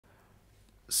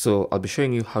So I'll be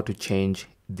showing you how to change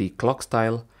the clock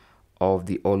style of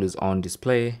the always on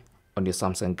display on your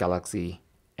Samsung Galaxy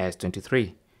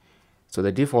S23. So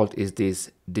the default is this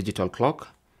digital clock.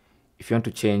 If you want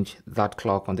to change that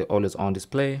clock on the always on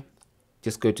display,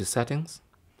 just go to settings.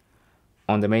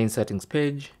 On the main settings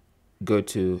page, go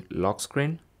to lock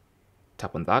screen,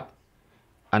 tap on that.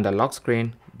 Under lock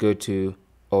screen, go to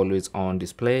always on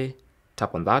display,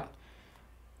 tap on that.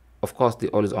 Of course, the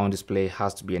always on display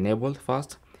has to be enabled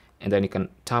first, and then you can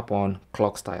tap on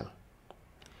clock style.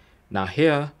 Now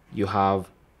here you have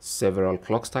several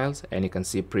clock styles, and you can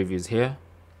see previews here.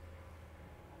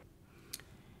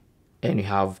 And you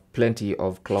have plenty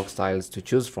of clock styles to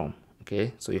choose from.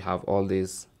 Okay, so you have all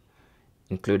these,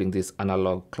 including these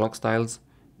analog clock styles,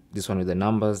 this one with the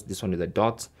numbers, this one with the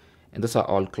dots, and those are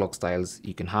all clock styles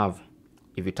you can have.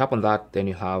 If you tap on that, then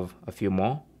you have a few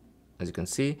more. As you can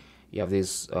see, you have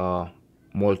this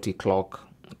multi-clock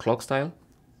style.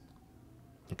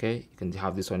 Okay, you can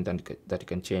have this one that you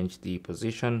can change the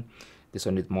position, this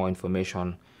one with more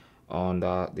information on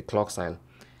the clock style.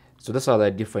 So those are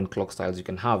the different clock styles you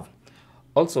can have.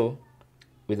 Also,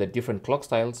 with the different clock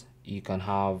styles, you can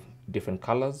have different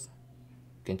colors.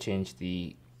 You can change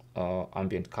the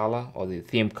ambient color or the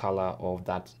theme color of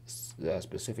that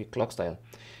specific clock style.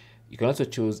 You can also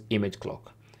choose image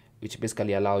clock, which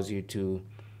basically allows you to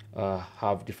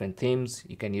have different themes.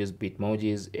 You can use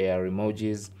Bitmojis, AR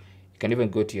emojis. You can even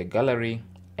go to your gallery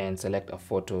and select a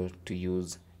photo to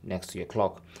use next to your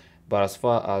clock. But as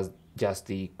far as just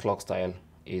the clock style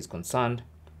is concerned,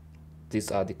 these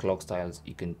are the clock styles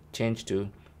you can change to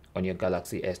on your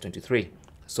Galaxy S23.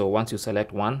 So once you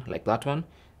select one, like that one,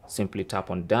 simply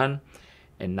tap on done.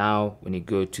 And now when you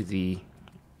go to the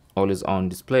always on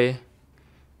display, you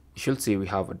should see we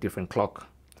have a different clock.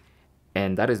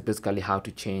 And that is basically how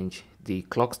to change the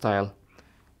clock style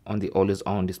on the always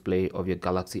on display of your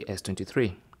Galaxy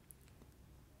S23.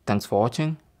 Thanks for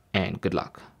watching and good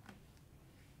luck.